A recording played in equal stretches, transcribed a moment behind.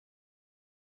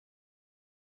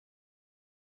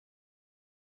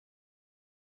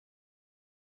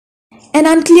An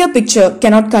unclear picture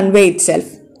cannot convey itself.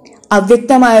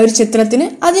 അവ്യക്തമായ ഒരു ചിത്രത്തിന്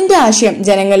അതിന്റെ ആശയം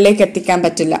ജനങ്ങളിലേക്ക് എത്തിക്കാൻ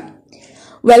പറ്റില്ല.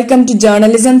 Welcome to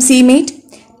journalism സീമേറ്റ്.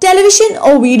 Television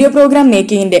oh video programme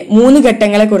മേക്കിങ്ങിന്റെ 3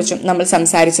 ഘട്ടങ്ങളെ കുറിച്ചും നമ്മൾ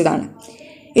സംസാരിച്ചതാണ്.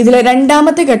 ഇതിലെ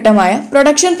രണ്ടാമത്തെ ഘട്ടമായ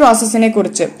പ്രൊഡക്ഷൻ പ്രോസസ്സിനെ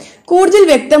കുറിച്ച് കൂടുതൽ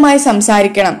വ്യക്തമായി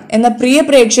സംസാരിക്കണം എന്ന പ്രിയ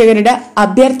പ്രേക്ഷകരുടെ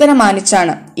അഭ്യർത്ഥന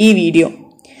മാനിച്ചാണ് ഈ വീഡിയോ.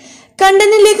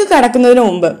 കണ്ടന്റിലേക്ക് കടക്കുന്നതിന്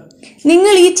മുമ്പ്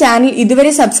നിങ്ങൾ ഈ ചാനൽ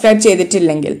ഇതുവരെ സബ്സ്ക്രൈബ്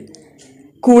ചെയ്തിട്ടില്ലെങ്കിൽ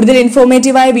കൂടുതൽ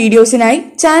ഇൻഫോർമേറ്റീവായ വീഡിയോസിനായി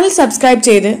ചാനൽ സബ്സ്ക്രൈബ്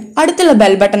ചെയ്ത് അടുത്തുള്ള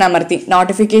ബെൽ ബട്ടൺ അമർത്തി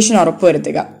നോട്ടിഫിക്കേഷൻ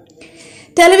ഉറപ്പുവരുത്തുക.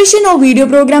 ടെലിവിഷൻ ഓ വീഡിയോ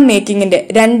പ്രോഗ്രാം മേക്കിങ്ങിന്റെ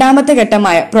രണ്ടാമത്തെ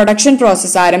ഘട്ടമായ പ്രൊഡക്ഷൻ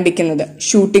പ്രോസസ് ആരംഭിക്കുന്നത്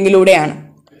ഷൂട്ടിങ്ങിലൂടെയാണ്.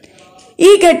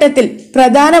 ഈ ഘട്ടത്തിൽ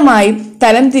പ്രധാനമായും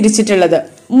തരം തിരിച്ചിട്ടുള്ളത്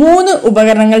 3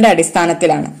 ഉപകരണങ്ങളുടെ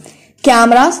അടിസ്ഥാനത്തിലാണ്: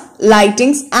 ക്യാമറാസ്,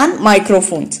 ലൈറ്റിംഗ്സ് ആൻഡ്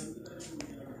മൈക്രോഫോൺസ്.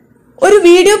 ഒരു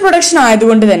വീഡിയോ പ്രൊഡക്ഷൻ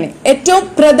ആയതുകൊണ്ട് തന്നെ ഏറ്റവും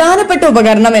പ്രധാനപ്പെട്ട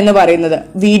ഉപകരണം എന്ന് പറയുന്നത്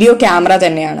വീഡിയോ ക്യാമറ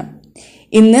തന്നെയാണ്.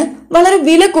 ഇന്ന് വളരെ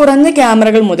വില കുറഞ്ഞ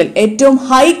ക്യാമറകൾ മുതൽ ഏറ്റവും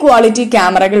ഹൈ ക്വാളിറ്റി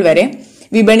ക്യാമറകൾ വരെ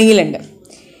വിപണിയിലുണ്ട്.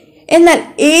 എന്നാൽ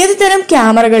ഏത് തരം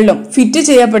ക്യാമറകളിലും ഫിറ്റ്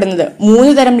ചെയ്യപ്പെടുന്നത് 3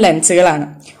 തരം ലെൻസുകളാണ്: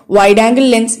 wide angle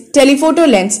lens, telephoto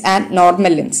lens and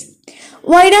normal lens.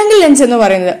 Wide angle lens എന്ന്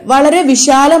പറയുന്നത് വളരെ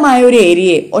വിശാലമായ ഒരു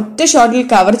ഏരിയയെ ഒറ്റ ഷോട്ടിൽ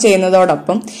കവർ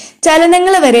ചെയ്യുന്നതോടൊപ്പം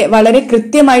ചലനങ്ങൾ വരെ വളരെ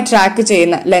കൃത്യമായി ട്രാക്ക്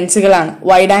ചെയ്യുന്ന ലെൻസുകളാണ്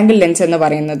വൈഡ് ആംഗിൾ ലെൻസ് എന്ന്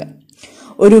പറയുന്നത്.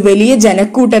 ഒരു വലിയ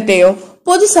ജനക്കൂട്ടത്തെയോ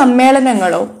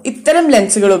പൊതുസമ്മേളനങ്ങളോ ഇത്തരം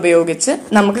ലെൻസുകൾ ഉപയോഗിച്ച്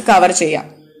നമുക്ക് കവർ ചെയ്യാം.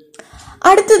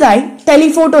 അടുത്തതായി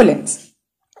ടെലിഫോട്ടോ ലെൻസ്.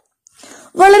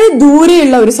 വളരെ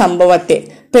ദൂരെയുള്ള ഒരു സംഭവത്തെ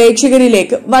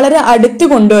പ്രേക്ഷകരിലേക്ക് വളരെ അടുത്ത്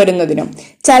കൊണ്ടുവരുന്നതിനും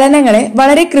ചലനങ്ങളെ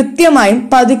വളരെ കൃത്യമായും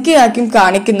പതുക്കെയാക്കിയും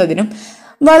കാണിക്കുന്നതിനും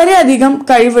വളരെയധികം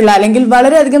കഴിവുള്ള അല്ലെങ്കിൽ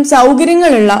വളരെയധികം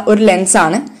സൗകര്യങ്ങളുള്ള ഒരു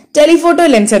ലെൻസാണ് ടെലിഫോട്ടോ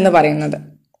ലെൻസ് എന്ന് പറയുന്നത്.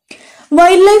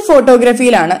 വൈൽഡ് ലൈഫ്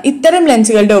ഫോട്ടോഗ്രാഫിയിലാണ് ഇത്തരം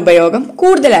ലെൻസുകളുടെ ഉപയോഗം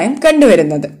കൂടുതലായും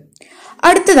കണ്ടുവരുന്നത്.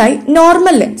 അടുത്തതായി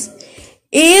നോർമൽ ലെൻസ്.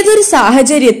 ഏതൊരു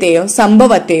സാഹചര്യത്തെയോ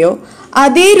സംഭവത്തെയോ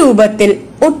അതേ രൂപത്തിൽ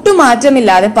ഒട്ടും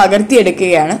മാറ്റമില്ലാതെ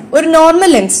പകർത്തിയെടുക്കുകയാണ് ഒരു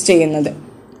നോർമൽ ലെൻസ് ചെയ്യുന്നത്.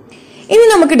 ഇനി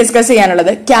നമുക്ക് ഡിസ്കസ്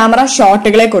ചെയ്യാനുള്ളത് ക്യാമറ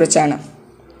ഷോട്ടുകളെ കുറിച്ചാണ്.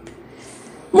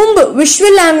 മുമ്പ്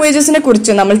വിഷ്വൽ ലാംഗ്വേജസിനെ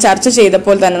കുറിച്ച് നമ്മൾ ചർച്ച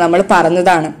ചെയ്തപ്പോൾ തന്നെ നമ്മൾ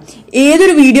പറഞ്ഞതാണ്,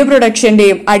 ഏതൊരു വീഡിയോ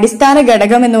പ്രൊഡക്ഷന്റെയും അടിസ്ഥാന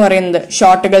ഘടകം എന്ന് പറയുന്നത്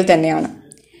ഷോട്ടുകൾ തന്നെയാണ്.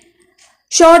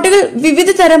 ഷോട്ടുകൾ വിവിധ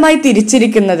തരമായി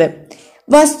തിരിച്ചിരിക്കുന്നത്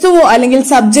വസ്തുവോ അല്ലെങ്കിൽ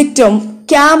സബ്ജക്റ്റോ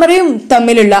ക്യാമറയും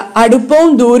തമ്മിലുള്ള അടുപ്പവും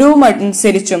ദൂരവും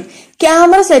അനുസരിച്ചും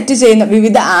ക്യാമറ സെറ്റ് ചെയ്യുന്ന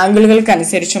വിവിധ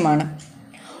ആംഗിളുകൾക്കനുസരിച്ചുമാണ്.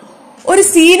 ഒരു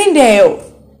സീനിന്റെയോ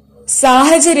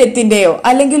സാഹചര്യത്തിന്റെയോ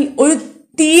അല്ലെങ്കിൽ ഒരു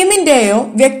തീമിന്റെയോ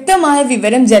വ്യക്തമായ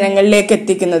വിവരം ജനങ്ങളിലേക്ക്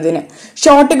എത്തിക്കുന്നതിന്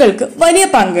ഷോട്ടുകൾക്ക് വലിയ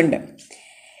പങ്കുണ്ട്.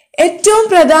 ഏറ്റവും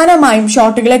പ്രധാനമായും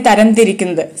ഷോട്ടുകളെ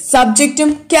തരംതിരിക്കുന്നത് സബ്ജക്റ്റും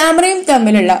ക്യാമറയും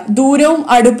തമ്മിലുള്ള ദൂരവും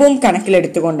അടുപ്പവും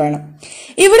കണക്കിലെടുത്തുകൊണ്ടാണ്.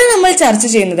 ഇവിടെ നമ്മൾ ചർച്ച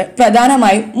ചെയ്യുന്നത്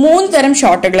പ്രധാനമായും 3 തരം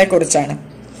ഷോട്ടുകളെ കുറിച്ചാണ്: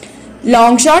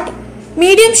 long shot,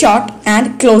 medium shot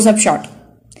and ക്ലോസ്അപ്പ് shot.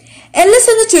 LS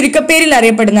എന്ന ചുരുക്കപ്പേരിൽ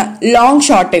അറിയപ്പെടുന്ന ലോങ്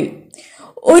ഷോട്ടിൽ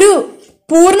ഒരു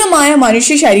പൂർണ്ണമായ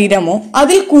മനുഷ്യ ശരീരമോ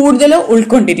അതിൽ കൂടുതലോ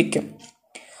ഉൾക്കൊണ്ടിരിക്കും.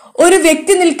 ഒരു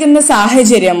വ്യക്തി നിൽക്കുന്ന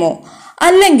സാഹചര്യമോ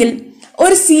അല്ലെങ്കിൽ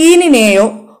ഒരു സീനിനെയോ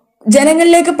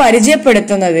ജനങ്ങളിലേക്ക്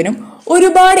പരിചയപ്പെടുത്തുന്നതിനും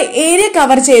ഒരുപാട് ഏരിയ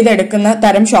കവർ ചെയ്തെടുക്കുന്ന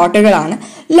തരം ഷോട്ടുകളാണ്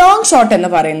ലോങ് ഷോട്ട് എന്ന്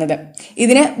പറയുന്നത്.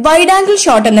 ഇതിനെ വൈഡ് ആംഗിൾ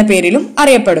ഷോട്ട് എന്ന പേരിലും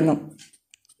അറിയപ്പെടുന്നു.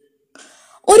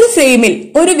 ഒരു ഫ്രെയിമിൽ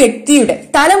ഒരു വ്യക്തിയുടെ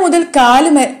തല മുതൽ കാല്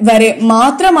വരെ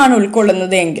മാത്രമാണ്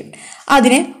ഉൾക്കൊള്ളുന്നത് എങ്കിൽ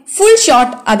അതിനെ ഫുൾ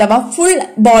ഷോട്ട് അഥവാ ഫുൾ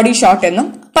ബോഡി ഷോട്ട് എന്നും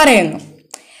പറയുന്നു.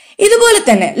 ഇതുപോലെ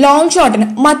തന്നെ ലോങ് ഷോട്ടിന്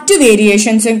മറ്റു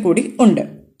വേരിയേഷൻസും കൂടി ഉണ്ട്.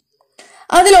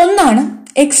 അതിലൊന്നാണ്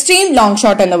എക്സ്ട്രീം ലോങ്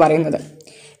ഷോട്ട് എന്ന് പറയുന്നത്.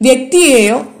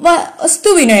 വ്യക്തിയെയോ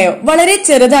വസ്തുവിനെയോ വളരെ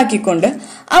ചെറുതാക്കിക്കൊണ്ട്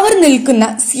അവർ നിൽക്കുന്ന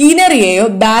സീനറിയെയോ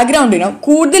ബാക്ക്ഗ്രൗണ്ടിനോ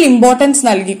കൂടുതൽ ഇമ്പോർട്ടൻസ്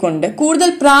നൽകിക്കൊണ്ട്, കൂടുതൽ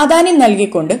പ്രാധാന്യം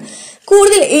നൽകിക്കൊണ്ട്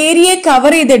കൂടുതൽ ഏരിയയെ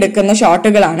കവർ ചെയ്തെടുക്കുന്ന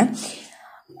ഷോട്ടുകളാണ്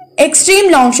എക്സ്ട്രീം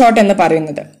ലോങ് ഷോട്ട് എന്ന്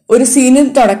പറയുന്നത്. ഒരു സീനിന്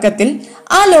തുടക്കത്തിൽ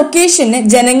ആ ലൊക്കേഷനെ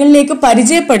ജനങ്ങളിലേക്ക്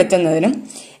പരിചയപ്പെടുത്തുന്നതിനും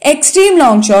എക്സ്ട്രീം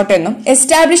ലോങ് ഷോട്ട് എന്നും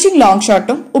എസ്റ്റാബ്ലിഷിംഗ് ലോങ്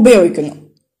ഷോട്ടും ഉപയോഗിക്കുന്നു.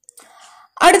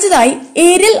 അടുത്തതായി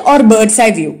aerial or birds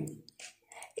eye view.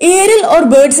 Aerial or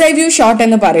birds eye view shot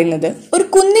എന്ന് പറയുന്നത് ഒരു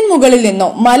കുന്നിൻ മുകളിൽ നിന്നോ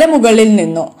മലമുകളിൽ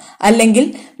നിന്നോ അല്ലെങ്കിൽ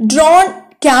ഡ്രോൺ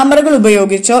ക്യാമറകൾ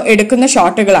ഉപയോഗിച്ചോ എടുക്കുന്ന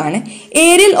ഷോട്ടുകളാണ്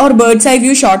aerial or birds eye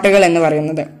view ഷോട്ടുകൾ എന്ന്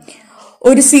പറയുന്നത്.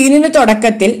 ഒരു സീനിന്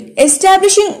തുടക്കത്തിൽ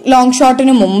എസ്റ്റാബ്ലിഷിംഗ് ലോങ്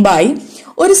ഷോട്ടിന് മുമ്പായി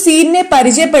ഒരു സീനിനെ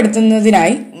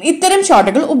പരിചയപ്പെടുത്തുന്നതിനായി ഇത്തരം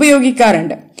ഷോട്ടുകൾ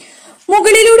ഉപയോഗിക്കാറുണ്ട്.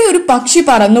 മുകളിലൂടെ ഒരു പക്ഷി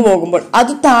പറന്നു പോകുമ്പോൾ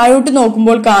അത് താഴോട്ട്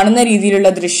നോക്കുമ്പോൾ കാണുന്ന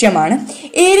രീതിയിലുള്ള ദൃശ്യമാണ്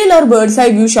aerial or birds eye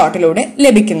view ഷോട്ടിലൂടെ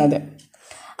ലഭിക്കുന്നത്.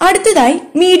 അടുത്തതായി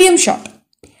മീഡിയം ഷോട്ട്.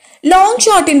 ലോങ്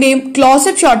ഷോട്ടിന്റെയും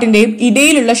ക്ലോസപ്പ് ഷോട്ടിന്റെയും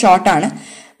ഇടയിലുള്ള ഷോട്ടാണ്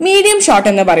മീഡിയം ഷോട്ട്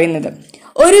എന്ന് പറയുന്നത്.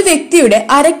 ഒരു വ്യക്തിയുടെ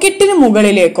അരക്കെട്ടിന്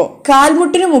മുകളിലേക്കോ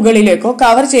കാൽമുട്ടിന് മുകളിലേക്കോ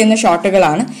കവർ ചെയ്യുന്ന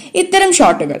ഷോട്ടുകളാണ് ഇത്തരം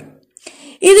ഷോട്ടുകൾ.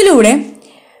 ഇതിലൂടെ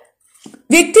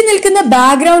വ്യക്തി നിൽക്കുന്ന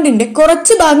ബാക്ക്ഗ്രൗണ്ടിന്റെ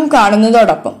കുറച്ചു ഭാഗം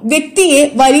കാണുന്നതോടൊപ്പം വ്യക്തിയെ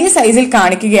വലിയ സൈസിൽ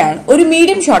കാണിക്കുകയാണ് ഒരു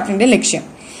മീഡിയം ഷോട്ടിന്റെ ലക്ഷ്യം.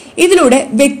 ഇതിലൂടെ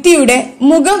വ്യക്തിയുടെ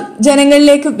മുഖം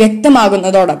ജനങ്ങളിലേക്ക്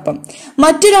വ്യക്തമാകുന്നതോടൊപ്പം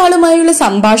മറ്റൊരാളുമായുള്ള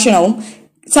സംഭാഷണവും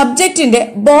സബ്ജക്റ്റിന്റെ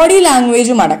ബോഡി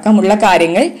ലാംഗ്വേജും അടക്കമുള്ള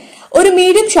കാര്യങ്ങൾ ഒരു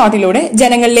മീഡിയം ഷോട്ടിലൂടെ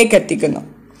ജനങ്ങളിലേക്ക് എത്തിക്കുന്നു.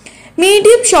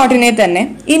 മീഡിയം ഷോട്ടിനെ തന്നെ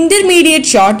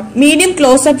intermediate shot, medium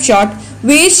close-up shot,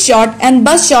 waste shot and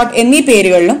bus shot എന്നീ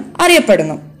പേരുകളിലും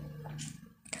അറിയപ്പെടുന്നു.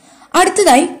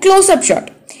 അടുത്തതായി ക്ലോസപ്പ് ഷോട്ട്.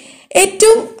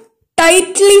 ഏറ്റവും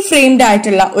ടൈറ്റ്ലി ഫ്രെയിംഡ്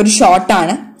ആയിട്ടുള്ള ഒരു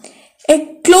ഷോട്ടാണ്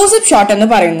ക്ലോസപ്പ് ഷോട്ട് എന്ന്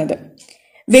പറയുന്നത്.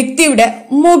 വ്യക്തിയുടെ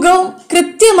മുഖം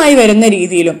കൃത്യമായി വരുന്ന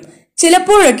രീതിയിലും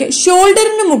ചിലപ്പോഴൊക്കെ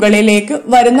ഷോൾഡറിന് മുകളിലേക്ക്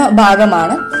വരുന്ന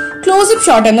ഭാഗമാണ് ക്ലോസപ്പ്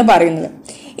ഷോട്ട് എന്ന് പറയുന്നത്.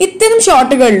 ഇത്തരം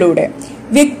ഷോട്ടുകളിലൂടെ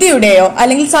വ്യക്തിയുടെയോ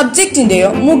അല്ലെങ്കിൽ സബ്ജക്റ്റിന്റെയോ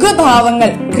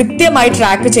മുഖഭാവങ്ങൾ കൃത്യമായി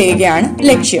ട്രാക്ക് ചെയ്യുകയാണ്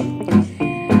ലക്ഷ്യം.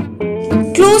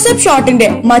 ക്ലോസപ്പ് ഷോട്ടിന്റെ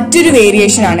മറ്റൊരു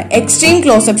വേരിയേഷൻ ആണ് എക്സ്ട്രീം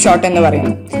ക്ലോസപ്പ് ഷോട്ട് എന്ന്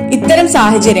പറയുന്നത്. ഇത്തരം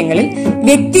സാഹചര്യങ്ങളിൽ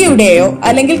വ്യക്തിയുടെയോ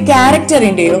അല്ലെങ്കിൽ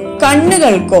ക്യാരക്ടറിന്റെയോ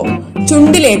കണ്ണുകൾക്കോ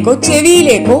ചുണ്ടിലേക്കോ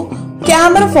ചെവിയിലേക്കോ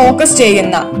ക്യാമറ ഫോക്കസ്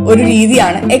ചെയ്യുന്ന ഒരു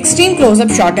രീതിയാണ് എക്സ്ട്രീം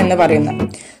ക്ലോസപ്പ് ഷോട്ട് എന്ന് പറയുന്നത്.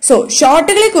 സോ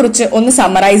ഷോട്ടുകളെ കുറിച്ച് ഒന്ന്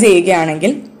സമ്മറൈസ്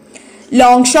ചെയ്യുകയാണെങ്കിൽ,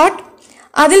 ലോങ് ഷോട്ട്,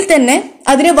 അതിൽ തന്നെ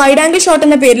അതിന് വൈഡ് ആംഗിൾ ഷോട്ട്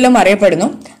എന്ന പേരിലും അറിയപ്പെടുന്നു.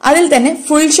 അതിൽ തന്നെ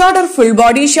full shot or full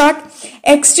body shot,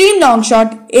 extreme long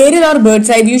shot, aerial or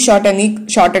birds eye view shot എന്നീ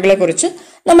ഷോട്ടുകളെ കുറിച്ച്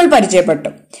നമ്മൾ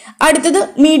പരിചയപ്പെട്ടു. അടുത്തത്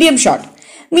മീഡിയം ഷോട്ട്.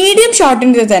 മീഡിയം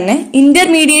ഷോട്ടിന്റെ തന്നെ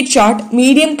intermediate shot,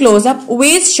 medium close-up,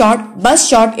 waste shot, bus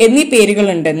shot എന്നീ പേരുകൾ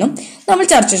ഉണ്ടെന്നും നമ്മൾ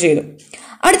ചർച്ച ചെയ്തു.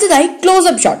 അടുത്തതായി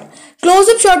ക്ലോസപ്പ് ഷോട്ട്.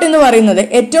 ക്ലോസപ്പ് ഷോട്ട് എന്ന് പറയുന്നത്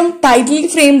ഏറ്റവും ടൈറ്റ്ലി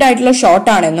ഫ്രെയിംഡ് ആയിട്ടുള്ള ഷോട്ട്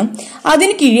ആണെന്നും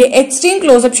അതിന് കീഴെ എക്സ്ട്രീം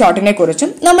ക്ലോസപ്പ് ഷോട്ടിനെ കുറിച്ചും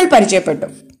നമ്മൾ പരിചയപ്പെട്ടു.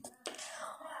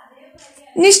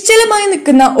 നിശ്ചലമായി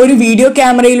നിൽക്കുന്ന ഒരു വീഡിയോ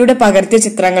ക്യാമറയിലൂടെ പകർത്തിയ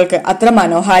ചിത്രങ്ങൾക്ക് അത്ര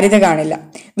മനോഹാരിത കാണില്ല.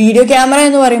 വീഡിയോ ക്യാമറ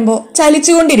എന്ന് പറയുമ്പോൾ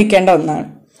ചലിച്ചുകൊണ്ടിരിക്കേണ്ട ഒന്നാണ്.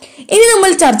 ഇനി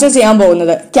നമ്മൾ ചർച്ച ചെയ്യാൻ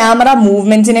പോകുന്നത് ക്യാമറ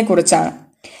മൂവ്മെന്റ്സിനെ കുറിച്ചാണ്.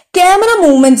 ക്യാമറ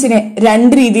മൂവ്മെന്റ്സിനെ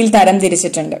രണ്ട് രീതിയിൽ തരം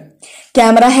തിരിച്ചിട്ടുണ്ട്: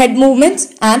 camera head movements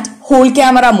and whole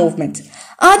camera movements.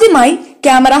 ആദ്യമായി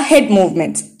camera head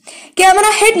movements. Camera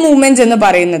head movements എന്ന്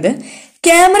പറയുന്നത്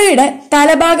ക്യാമറയുടെ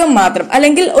തലഭാഗം മാത്രം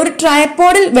അല്ലെങ്കിൽ ഒരു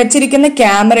ട്രൈപോഡിൽ വെച്ചിരിക്കുന്ന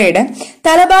ക്യാമറയുടെ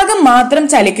തലഭാഗം മാത്രം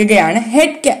ചലിക്കുകയാണ്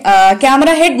ക്യാമറ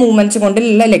ഹെഡ് മൂവ്മെന്റ്സ്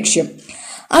കൊണ്ടുള്ള ലക്ഷ്യം.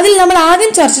 അതിൽ നമ്മൾ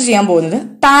ആദ്യം ചർച്ച ചെയ്യാൻ പോകുന്നത്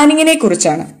പാനിങ്ങിനെ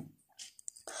കുറിച്ചാണ്.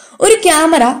 ഒരു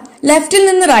ക്യാമറ ലെഫ്റ്റിൽ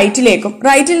നിന്ന് റൈറ്റിലേക്കും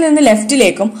റൈറ്റിൽ നിന്ന്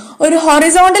ലെഫ്റ്റിലേക്കും ഒരു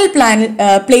ഹൊറിസോണ്ടൽ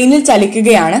പ്ലെയിനിൽ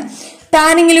ചലിക്കുകയാണ്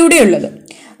പാനിങ്ങിലൂടെയുള്ളത്.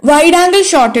 വൈഡ് ആംഗിൾ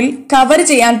ഷോട്ടിൽ കവർ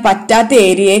ചെയ്യാൻ പറ്റാത്ത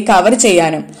ഏരിയയെ കവർ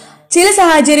ചെയ്യാനും ചില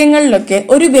സാഹചര്യങ്ങളിലൊക്കെ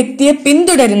ഒരു വ്യക്തിയെ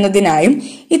പിന്തുടരുന്നതിനായും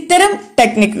ഇത്തരം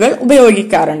ടെക്നിക്കുകൾ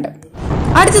ഉപയോഗിക്കാറുണ്ട്.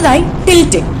 അടുത്തതായി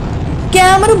ടിൽറ്റിംഗ്.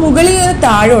 ക്യാമറ മുകളിൽ നിന്ന്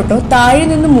താഴോട്ടോ താഴെ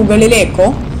നിന്ന് മുകളിലേക്കോ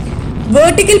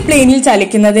വെർട്ടിക്കൽ പ്ലെയിനിൽ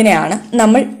ചലിക്കുന്നതിനെയാണ്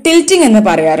നമ്മൾ ടിൽറ്റിംഗ് എന്ന്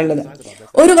പറയാറുള്ളത്.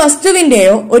 ഒരു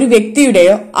വസ്തുവിന്റെയോ ഒരു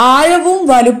വ്യക്തിയുടെയോ ആഴവും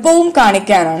വലുപ്പവും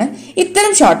കാണിക്കാനാണ്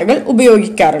ഇത്തരം ഷോട്ടുകൾ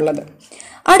ഉപയോഗിക്കാറുള്ളത്.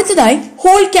 അടുത്തതായി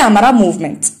whole camera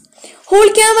movements. Whole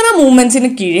camera മൂവ്മെന്റ്സിന്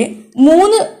കീഴെ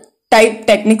 3 ടൈപ്പ്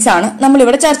ടെക്നിക്സ് ആണ് നമ്മൾ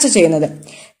ഇവിടെ ചർച്ച ചെയ്യുന്നത്: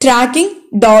 ട്രാക്കിംഗ്,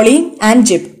 ഡോളിയിങ് ആൻഡ്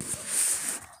ജിബ്.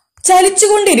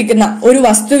 ചലിച്ചുകൊണ്ടിരിക്കുന്ന ഒരു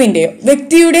വസ്തുവിന്റെയോ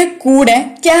വ്യക്തിയുടെ കൂടെ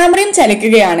ക്യാമറയും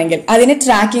ചലിക്കുകയാണെങ്കിൽ അതിനെ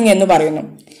ട്രാക്കിംഗ് എന്ന് പറയുന്നു.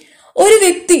 ഒരു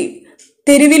വ്യക്തി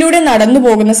തെരുവിലൂടെ നടന്നു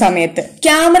പോകുന്ന സമയത്ത്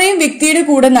ക്യാമറയും വ്യക്തിയുടെ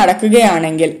കൂടെ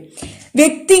നടക്കുകയാണെങ്കിൽ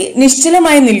വ്യക്തി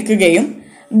നിശ്ചലമായി നിൽക്കുകയും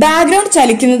ബാക്ക്ഗ്രൗണ്ട്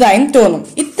ചലിക്കുന്നതായും തോന്നും.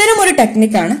 ഇത്തരം ഒരു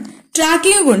ടെക്നിക്കാണ്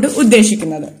ട്രാക്കിംഗ് കൊണ്ട്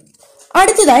ഉദ്ദേശിക്കുന്നത്.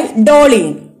 അടുത്തതായി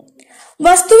ഡോളിയിങ്.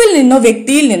 വസ്തുവിൽ നിന്നോ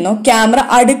വ്യക്തിയിൽ നിന്നോ ക്യാമറ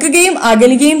അടുക്കുകയും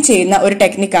അകലുകയും ചെയ്യുന്ന ഒരു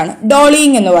ടെക്നിക്കാണ്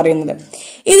ഡോളിയിങ് എന്ന് പറയുന്നത്.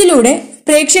 ഇതിലൂടെ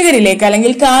പ്രേക്ഷകരിലേക്ക്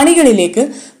അല്ലെങ്കിൽ കാണികളിലേക്ക്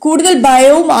കൂടുതൽ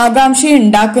ഭയവും ആകാംക്ഷയും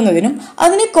ഉണ്ടാക്കുന്നതിനും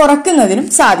അതിനെ കുറക്കുന്നതിനും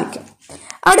സാധിക്കും.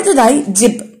 അടുത്തതായി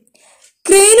ജിബ്.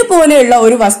 ക്രെയിന് പോലെയുള്ള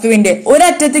ഒരു വസ്തുവിന്റെ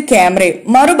ഒരറ്റത്ത് ക്യാമറയും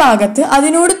മറുഭാഗത്ത്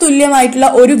അതിനോട് തുല്യമായിട്ടുള്ള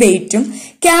ഒരു വെയിറ്റും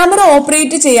ക്യാമറ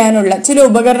ഓപ്പറേറ്റ് ചെയ്യാനുള്ള ചില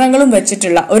ഉപകരണങ്ങളും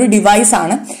വെച്ചിട്ടുള്ള ഒരു ഡിവൈസ്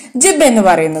ആണ് ജിബ് എന്ന്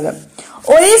പറയുന്നത്.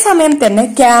 ഒരേ സമയം തന്നെ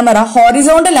ക്യാമറ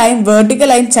ഹോറിസോണ്ടലായും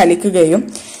വെർട്ടിക്കലായും ചലിക്കുകയും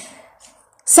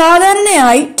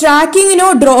സാധാരണയായി ട്രാക്കിങ്ങിനോ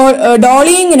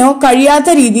ഡോളിയിങ്ങിനോ കഴിയാത്ത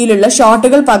രീതിയിലുള്ള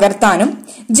ഷോട്ടുകൾ പകർത്താനും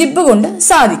ജിബ് കൊണ്ട്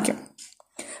സാധിക്കും.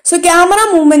 സോ ക്യാമറ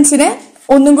മൂവ്മെന്റ്സിനെ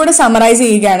ഒന്നും കൂടെ സമറൈസ്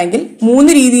ചെയ്യുകയാണെങ്കിൽ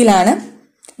 2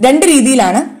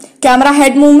 രീതിയിലാണ് camera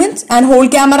head movements and whole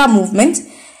camera movements.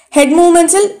 Head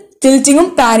മൂവ്മെന്റ്സിൽ ടിൽറ്റിങ്ങും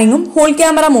പാനിങ്ങും, whole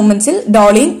camera മൂവ്മെന്റ്സിൽ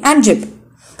ഡോളിയിങ് and ജിബ്.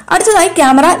 അടുത്തതായി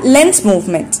camera lens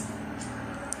movement.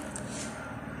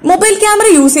 Mobile camera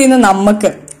use ചെയ്യുന്ന നമുക്ക്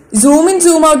സൂം ഇൻ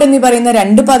സൂം ഔട്ട് എന്നീ പറയുന്ന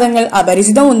 2 പദങ്ങൾ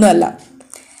അപരിചിതമൊന്നുമല്ല.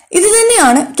 ഇത്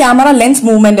തന്നെയാണ് ക്യാമറ ലെൻസ്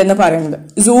മൂവ്മെന്റ് എന്ന് പറയുന്നത്.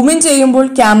 സൂം ഇൻ ചെയ്യുമ്പോൾ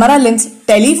camera lens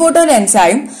telephoto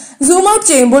ലെൻസായും zoom out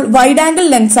ചെയ്യുമ്പോൾ വൈഡ് ആംഗിൾ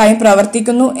ലെൻസായും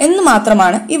പ്രവർത്തിക്കുന്നു എന്ന്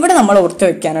മാത്രമാണ് ഇവിടെ നമ്മൾ ഓർത്തു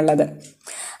വെക്കാനുള്ളത്.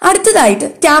 അടുത്തതായിട്ട്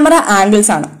ക്യാമറ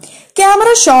ആംഗിൾസ് ആണ്. ക്യാമറ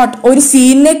ഷോട്ട് ഒരു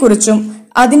സീനിനെ കുറിച്ചും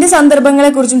അതിന്റെ സന്ദർഭങ്ങളെ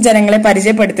കുറിച്ചും ജനങ്ങളെ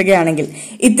പരിചയപ്പെടുത്തുകയാണെങ്കിൽ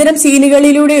ഇത്തരം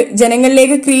സീനുകളിലൂടെ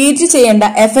ജനങ്ങളിലേക്ക് ക്രിയേറ്റ് ചെയ്യേണ്ട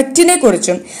എഫക്റ്റിനെ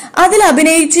കുറിച്ചും അതിൽ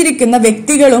അഭിനയിച്ചിരിക്കുന്ന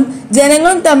വ്യക്തികളും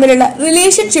ജനങ്ങളും തമ്മിലുള്ള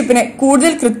റിലേഷൻഷിപ്പിനെ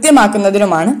കൂടുതൽ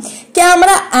കൃത്യമാക്കുന്നതിനുമാണ്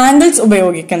ക്യാമറ ആംഗിൾസ്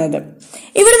ഉപയോഗിക്കുന്നത്.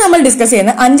 ഇവിടെ നമ്മൾ ഡിസ്കസ്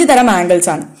ചെയ്യുന്ന 5 തരം ആംഗിൾസ്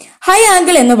ആണ്. ഹൈ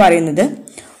ആംഗിൾ എന്ന് പറയുന്നത്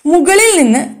മുകളിൽ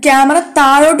നിന്ന് ക്യാമറ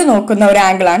താഴോട്ട് നോക്കുന്ന ഒരു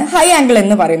ആംഗിളാണ് ഹൈ ആംഗിൾ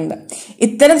എന്ന് പറയുന്നത്.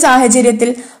 ഇത്തരം സാഹചര്യത്തിൽ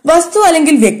വസ്തു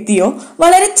അല്ലെങ്കിൽ വ്യക്തിയോ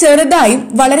വളരെ ചെറുതായും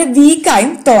വളരെ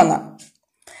വീക്കായും തോന്നാം.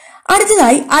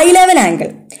 അടുത്തതായി ഐ ലെവൽ ആംഗിൾ.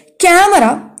 ക്യാമറ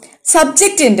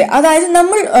സബ്ജക്റ്റിന്റെ, അതായത്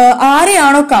നമ്മൾ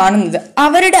ആരെയാണോ കാണുന്നത്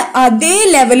അവരുടെ അതേ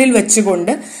ലെവലിൽ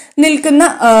വെച്ചുകൊണ്ട് നിൽക്കുന്ന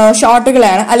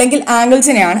ഷോട്ടുകളെയാണ് അല്ലെങ്കിൽ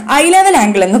ആംഗിൾസിനെയാണ് ഐ ലെവൽ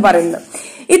ആംഗിൾ എന്ന് പറയുന്നത്.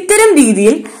 ഇത്തരം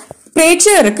രീതിയിൽ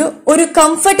പ്രേക്ഷകർക്ക് ഒരു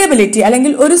കംഫർട്ടബിലിറ്റി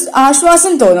അല്ലെങ്കിൽ ഒരു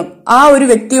ആശ്വാസം തോന്നും ആ ഒരു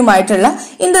വ്യക്തിയുമായിട്ടുള്ള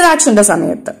ഇന്ററാക്ഷന്റെ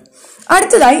സമയത്ത്.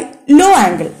 അടുത്തതായി ലോ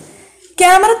ആംഗിൾ.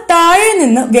 ക്യാമറ താഴെ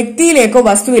നിന്ന് വ്യക്തിയിലേക്കോ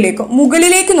വസ്തുവിലേക്കോ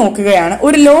മുകളിലേക്ക് നോക്കുകയാണ്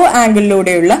ഒരു ലോ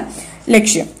ആംഗിളിലൂടെയുള്ള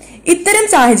ലക്ഷ്യം. ഇത്തരം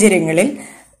സാഹചര്യങ്ങളിൽ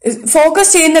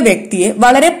ഫോക്കസ് ചെയ്യുന്ന വ്യക്തിയെ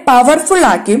വളരെ പവർഫുൾ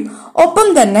ആക്കിയും ഒപ്പം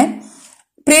തന്നെ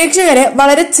പ്രേക്ഷകരെ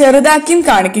വളരെ ചെറുതാക്കിയും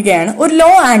കാണിക്കുകയാണ് ഒരു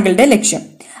ലോ ആംഗിളിന്റെ ലക്ഷ്യം.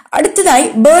 അടുത്തതായി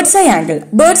birds I angle.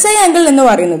 Birds I angle എന്ന്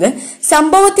പറയുന്നത്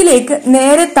സംഭവത്തിലേക്ക്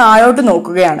നേരെ താഴോട്ട്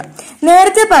നോക്കുകയാണ്.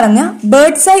 നേരത്തെ പറഞ്ഞ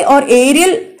birds I or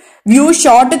aerial view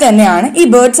shot തന്നെയാണ് ഈ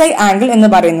ബേർഡ്സ് ഐ ആംഗിൾ എന്ന്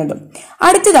പറയുന്നത്.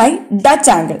 അടുത്തതായി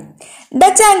ഡച്ച് ആംഗിൾ.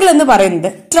 ഡച്ച് ആംഗിൾ എന്ന്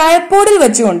പറയുന്നത് ട്രൈപോഡിൽ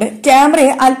വെച്ചുകൊണ്ട്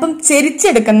ക്യാമറയെ അല്പം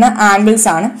ചെരിച്ചെടുക്കുന്ന ആംഗിൾസ്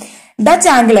ആണ്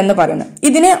ഡച്ച് ആംഗിൾ എന്ന് പറയുന്നത്.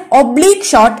 ഇതിനെ ഒബ്ലീക്ക്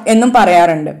ഷോട്ട് എന്നും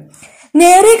പറയാറുണ്ട്.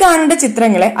 നേരെ കാണേണ്ട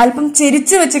ചിത്രങ്ങളെ അല്പം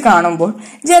ചെരിച്ചു വെച്ച് കാണുമ്പോൾ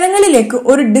ജനങ്ങളിലേക്ക്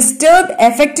ഒരു ഡിസ്റ്റർബ്ഡ്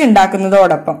എഫക്റ്റ്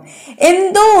ഉണ്ടാക്കുന്നതോടൊപ്പം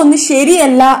എന്തോ ഒന്ന്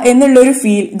ശരിയല്ല എന്നുള്ളൊരു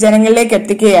ഫീൽ ജനങ്ങളിലേക്ക്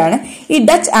എത്തിക്കുകയാണ് ഈ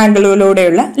ഡച്ച്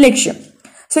ആംഗിളിലൂടെയുള്ള ലക്ഷ്യം.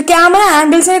 സോ ക്യാമറ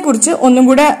ആംഗിൾസിനെ കുറിച്ച് ഒന്നും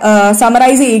കൂടെ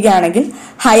സമറൈസ് ചെയ്യുകയാണെങ്കിൽ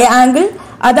ഹൈ ആംഗിൾ,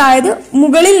 അതായത്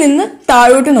മുകളിൽ നിന്ന്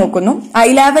താഴോട്ട് നോക്കുന്നു. ഐ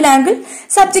ലെവൽ ആംഗിൾ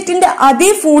സബ്ജക്റ്റിന്റെ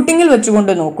അതേ ഫൂട്ടിങ്ങിൽ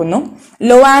വെച്ചുകൊണ്ട് നോക്കുന്നു.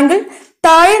 ലോ ആംഗിൾ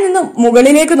താഴെ നിന്ന്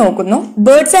മുകളിലേക്ക് നോക്കുന്നു.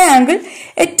 ബേർഡ്സ് ഐ ആംഗിൾ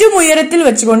ഏറ്റവും ഉയരത്തിൽ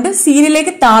വെച്ചുകൊണ്ട്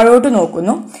സീനിലേക്ക് താഴോട്ട്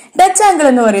നോക്കുന്നു. ഡച്ച് ആംഗിൾ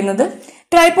എന്ന് പറയുന്നത്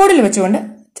ട്രൈപോഡിൽ വെച്ചുകൊണ്ട്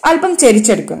അല്പം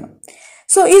ചെരിച്ചെടുക്കുന്നു.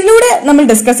 സോ ഇതിലൂടെ നമ്മൾ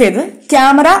ഡിസ്കസ് ചെയ്തത്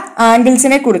ക്യാമറ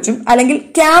ആംഗിൾസിനെ കുറിച്ചും അല്ലെങ്കിൽ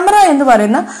ക്യാമറ എന്ന്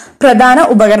പറയുന്ന പ്രധാന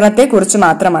ഉപകരണത്തെ കുറിച്ച്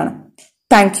മാത്രമാണ്.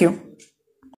 Thank you.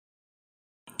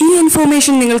 ഈ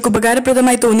ഇൻഫോർമേഷൻ നിങ്ങൾക്ക്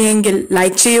ഉപകാരപ്രദമായി തോന്നിയെങ്കിൽ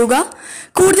ലൈക്ക് ചെയ്യുക.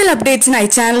 കൂടുതൽ അപ്ഡേറ്റ്സിനായി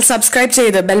ചാനൽ സബ്സ്ക്രൈബ്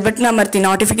ചെയ്ത് ബെൽ ബട്ടൺ അമർത്തി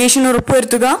നോട്ടിഫിക്കേഷൻ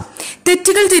ഉറപ്പുവരുത്തുക.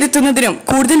 തെറ്റുകൾ തിരുത്തുന്നതിനും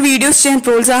കൂടുതൽ വീഡിയോസ് ചെയ്യാൻ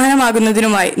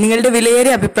പ്രോത്സാഹനമാകുന്നതിനുമായി നിങ്ങളുടെ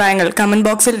വിലയേറിയ അഭിപ്രായങ്ങൾ കമന്റ്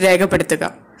ബോക്സിൽ രേഖപ്പെടുത്തുക.